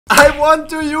I want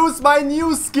to use my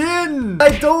new skin.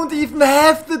 I don't even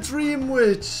have the Dream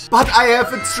Witch. But I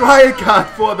have a trial card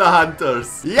for the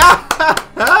hunters. Yeah.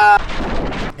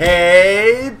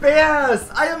 Hey bears,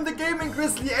 I am the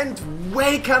Gaming-Grizzly and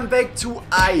welcome back to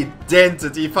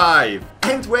Identity 5.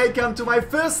 And welcome to my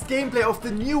first gameplay of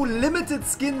the new limited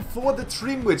skin for the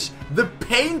Dream Witch. The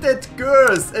Painted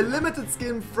Girls, a limited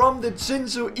skin from the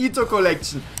Jinju Itos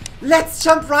collection. Let's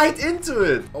jump right into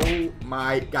it. Oh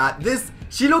my god,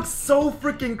 she looks so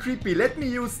freaking creepy. Let me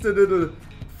use the little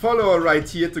follower right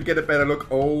here to get a better look.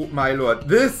 Oh my lord,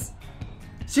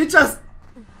 she just...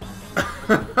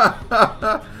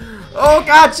 Oh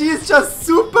god, she is just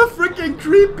super freaking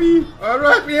creepy.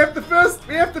 Alright, we have the first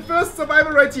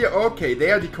survivor right here. Okay, they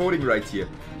are decoding right here.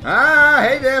 Ah,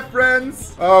 hey there,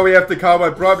 friends. Oh, we have the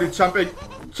cowboy probably jumping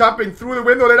through the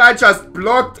window that I just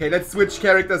blocked. Okay, let's switch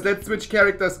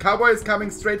characters. Cowboy is coming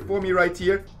straight for me right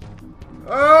here.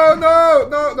 Oh, no.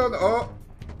 Oh,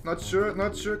 not sure.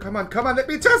 Come on. Let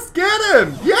me just get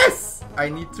him. Yes. I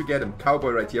need to get him.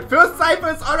 Cowboy right here. First cipher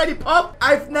is already popped.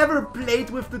 I've never played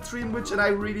with the Dream Witch and I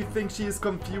really think she is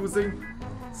confusing.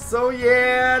 So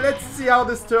yeah, let's see how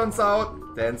this turns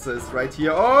out. Dancer is right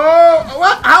here. Oh,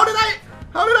 what? How did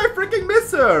I freaking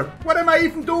miss her? What am I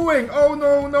even doing? Oh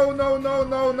no.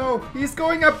 He's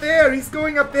going up there.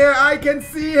 I can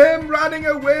see him running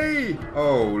away.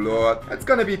 Oh lord. That's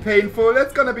gonna be painful.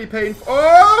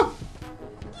 Oh!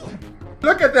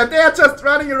 Look at them, they are just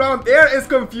running around. They're as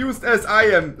confused as I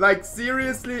am. Like,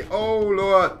 seriously? Oh,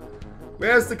 Lord.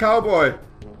 Where's the cowboy?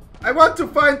 I want to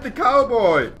find the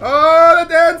cowboy. Oh, the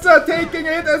dancer taking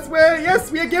it as well. Yes,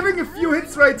 we are giving a few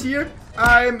hits right here.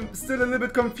 I'm still a little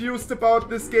bit confused about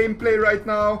this gameplay right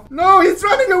now. No, he's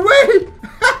running away.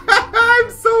 I'm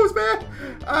so bad.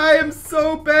 I am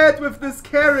so bad with this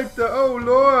character. Oh,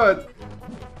 Lord.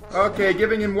 Okay,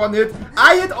 giving him one hit.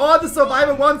 I hit all the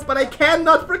survivor once, but I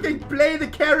cannot freaking play the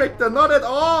character. Not at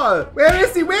all. Where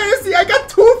is he? I got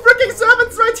two freaking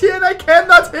servants right here and I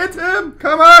cannot hit him.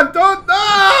 Come on, don't.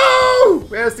 No!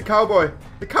 Where's the cowboy?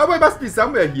 The cowboy must be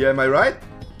somewhere here, am I right?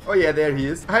 Oh yeah, there he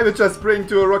is. I will just bring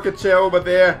to a rocket chair over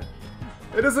there.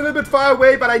 It is a little bit far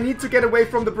away, but I need to get away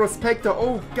from the prospector.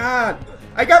 Oh god.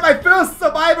 I got my first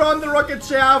survivor on the rocket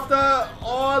chair after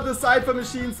all the cipher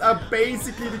machines are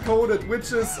basically decoded,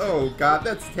 which is... Oh god,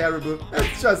 that's terrible.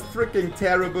 That's just freaking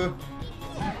terrible.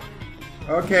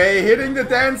 Okay, hitting the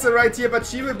dancer right here, but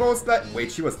she will most like...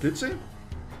 Wait, she was glitching?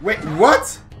 Wait,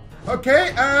 what?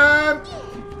 Okay,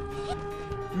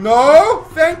 no,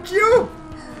 thank you.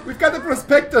 We've got the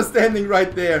prospector standing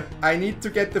right there. I need to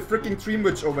get the freaking Dream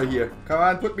Witch over here. Come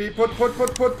on, put it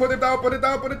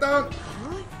down.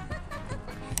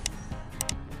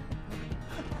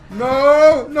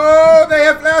 No, they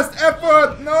have last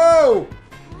effort. No.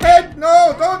 Heck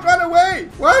no, don't run away.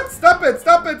 What? Stop it.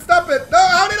 No,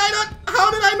 how did I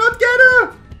not get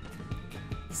her?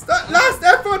 Last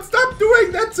effort, stop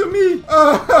doing that to me.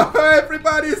 Oh,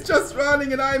 everybody is just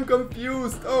running and I'm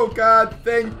confused. Oh god,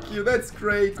 thank you, that's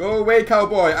great. Go away,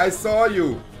 cowboy, I saw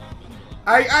you.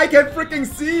 I can freaking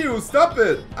see you. Stop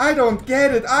it. I don't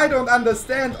get it. I don't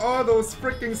understand all those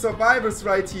freaking survivors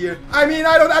right here. I mean,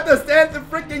 I don't understand the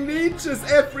freaking leeches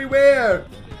everywhere.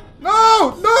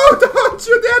 No, don't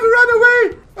you dare to run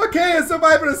away. Okay, a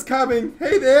survivor is coming.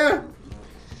 Hey there.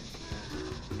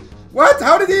 What?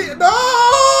 How did he?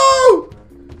 No!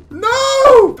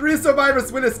 3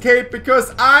 survivors will escape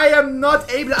because I am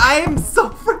not able. I am so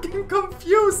freaking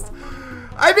confused.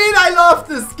 I mean, I love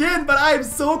the skin, but I'm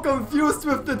so confused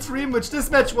with the Dream Witch.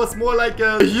 This match was more like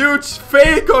a huge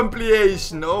fail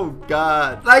compilation. Oh,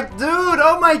 God. Like, dude,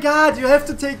 oh my God. You have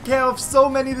to take care of so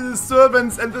many little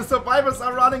servants, and the survivors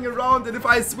are running around. And if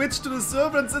I switch to the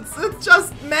servants, it's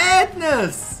just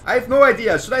madness. I have no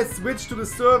idea. Should I switch to the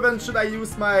servant? Should I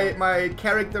use my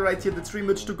character right here, the Dream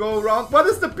Witch, to go around? What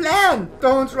is the plan?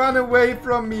 Don't run away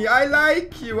from me. I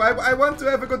like you. I want to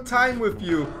have a good time with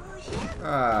you.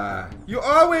 You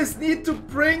always need to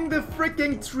bring the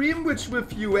freaking Dream Witch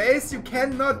with you, as you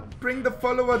cannot bring the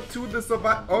follower to the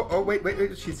survivor. Oh, wait,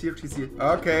 she's here.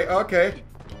 Okay.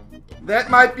 That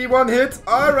might be one hit.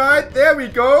 Alright, there we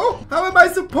go. How am I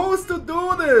supposed to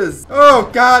do this? Oh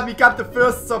god, we got the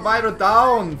first survivor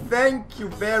down. Thank you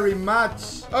very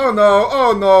much. Oh no.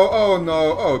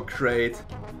 Oh great.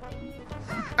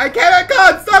 I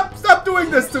can't. Stop doing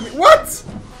this to me. What?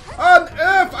 On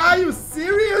earth, are you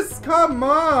serious? Come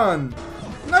on.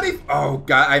 Not even... Oh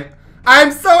god,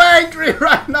 I'm so angry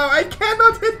right now. I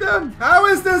cannot hit them. How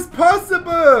is this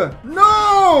possible?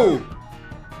 No.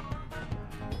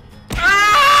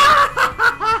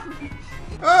 Ah!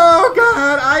 Oh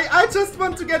god, I just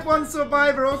want to get one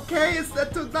survivor, okay? Is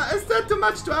that too that too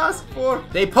much to ask for?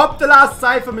 They popped the last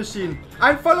cipher machine.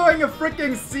 I'm following a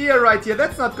freaking seer right here.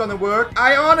 That's not gonna work.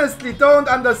 I honestly don't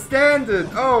understand it.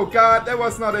 Oh god, that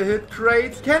was not a hit.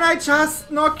 Great. Can I just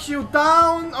knock you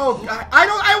down? Oh,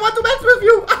 I want to match with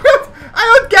you.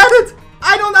 I don't get it.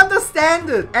 I don't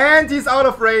understand it. And he's out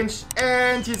of range.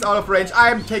 And he's out of range. I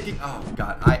am taking... Oh,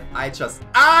 God.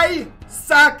 I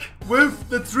suck with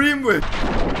the Dream Witch.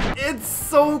 It's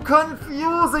so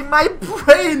confusing. My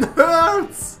brain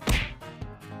hurts.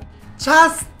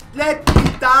 Just let me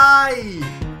die.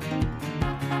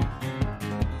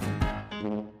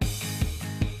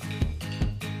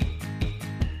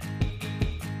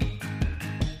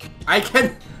 I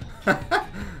can...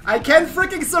 I can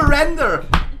freaking surrender.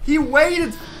 He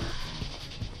waited.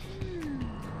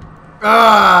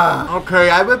 Okay,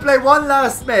 I will play one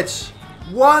last match.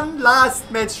 One last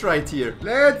match right here.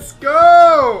 Let's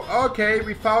go. Okay,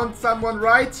 we found someone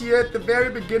right here at the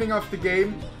very beginning of the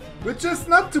game, which is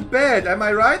not too bad. Am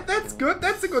I right? That's good.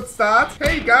 That's a good start.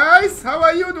 Hey guys, how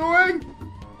are you doing?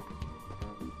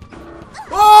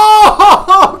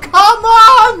 Oh, come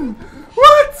on.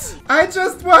 What? I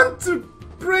just want to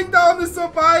bring down the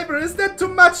survivor. Is that too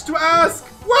much to ask?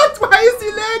 What? Why is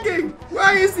he lagging?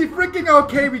 Why is he freaking...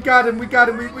 Okay, we got him. We got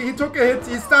him. He took a hit.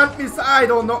 He stunned me. So I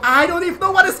don't know. I don't even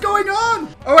know what is going on.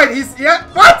 Oh, wait. He's... Yeah.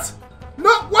 What?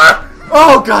 No. What?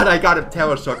 Oh, God. I got him.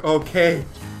 Terror shock. Okay.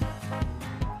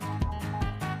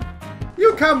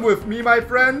 You come with me, my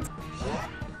friend.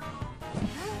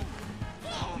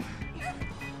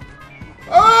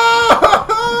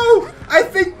 Oh! I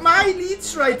think my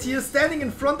leech right here, standing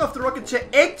in front of the rocket chair,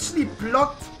 actually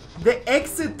blocked the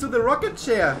exit to the rocket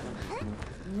chair.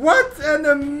 What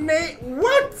an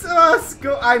What?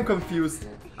 I'm confused.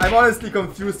 I'm honestly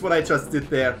confused what I just did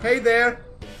there. Hey there.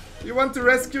 You want to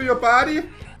rescue your body?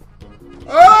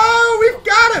 Oh, we've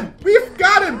got him. We've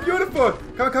got him. Beautiful.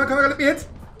 Come on, come on, come on. Let me hit.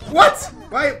 What?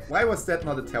 Why was that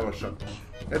not a terror shot?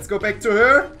 Let's go back to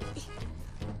her.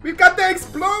 We've got the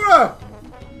Explorer.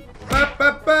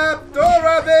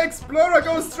 Dora the Explorer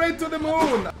goes straight to the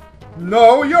moon.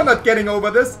 No, you're not getting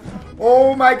over this.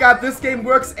 Oh my god, this game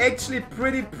works actually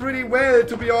pretty well,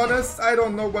 to be honest. I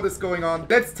don't know what is going on.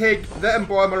 Let's take the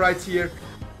embalmer right here.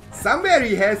 Somewhere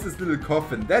he has this little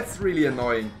coffin. That's really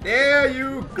annoying. There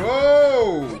you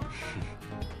go.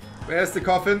 Where's the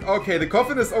coffin? Okay, the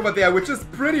coffin is over there, which is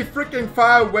pretty freaking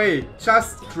far away.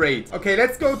 Just great. Okay,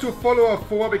 let's go to follower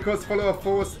 4, because follower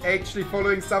 4 is actually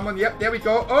following someone. Yep, there we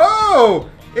go. Oh,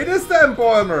 it is the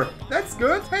embalmer. That's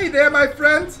good. Hey there, my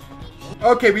friend.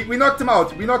 Okay, we knocked him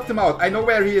out. We knocked him out. I know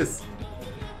where he is.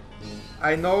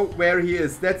 I know where he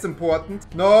is. That's important.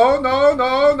 No, no,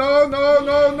 no, no, no,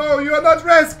 no, no. You are not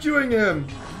rescuing him.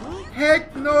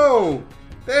 Heck no.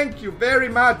 Thank you very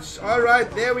much. All right,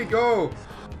 there we go.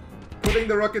 Putting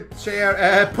the rocket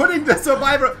chair, putting the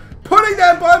survivor, putting the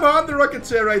embalmer on the rocket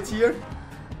chair right here.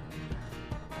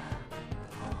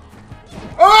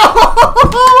 Oh!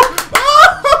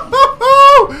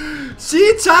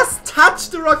 She just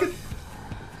touched the rocket.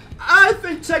 I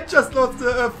think Jack just lost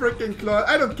a freaking claw.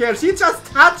 I don't care. She just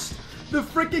touched the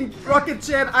freaking rocket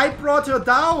chair and I brought her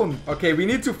down. Okay, we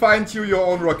need to find you your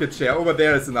own rocket chair. Over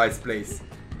there is a nice place.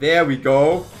 There we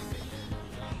go.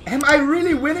 Am I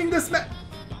really winning this match?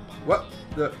 What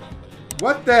the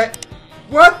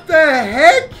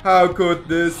heck? How could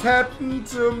this happen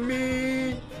to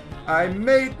me? I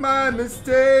made my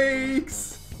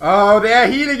mistakes. Oh, they're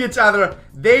healing each other.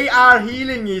 They are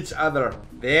healing each other.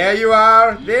 There you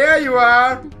are. There you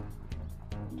are.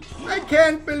 I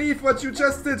can't believe what you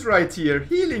just did right here.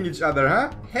 Healing each other,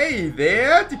 huh? Hey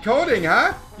there. Decoding,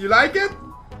 huh? You like it?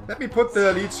 Let me put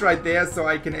the leech right there so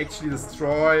I can actually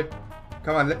destroy.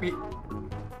 Come on, let me...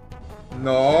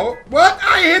 No. What?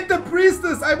 I hit the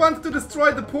priestess. I want to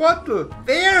destroy the portal.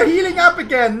 They're healing up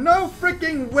again. No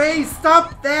freaking way.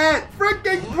 Stop that.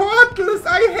 Freaking portals.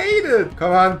 I hate it.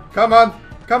 Come on. Come on.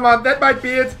 Come on. That might be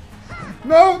it.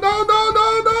 No, no, no,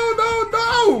 no, no, no,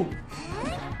 no.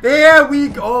 There we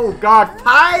go. Oh, God.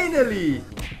 Finally.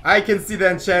 I can see the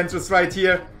enchantress right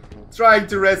here. Trying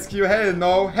to rescue. Hell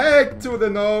no. Heck to the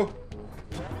no.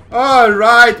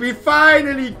 Alright. We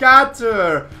finally got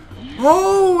her.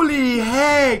 Holy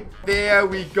heck! There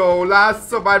we go. Last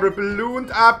survivor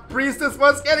ballooned up. Priestess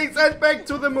was getting sent back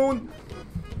to the moon.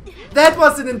 That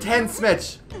was an intense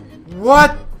match.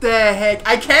 What the heck?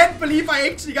 I can't believe I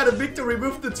actually got a victory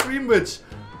with the Dream Witch.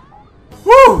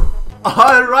 Woo!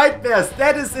 Alright bears,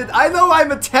 that is it. I know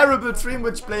I'm a terrible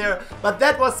Dreamwitch player, but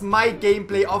that was my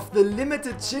gameplay of the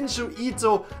limited Jinju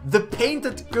Ito, the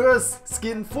painted Curse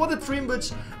skin for the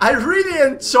Dreamwitch. I really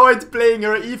enjoyed playing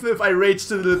her, even if I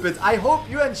raged a little bit. I hope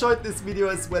you enjoyed this video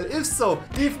as well. If so,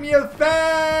 leave me a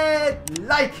fat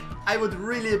like. I would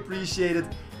really appreciate it.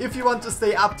 If you want to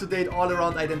stay up to date all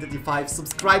around Identity V,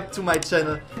 subscribe to my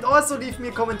channel. And also leave me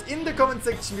a comment in the comment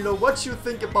section below what you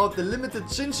think about the limited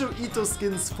Jinju Ito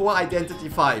skins for Identity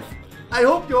V. I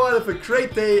hope you all have a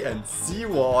great day and see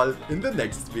you all in the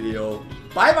next video.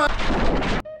 Bye bye!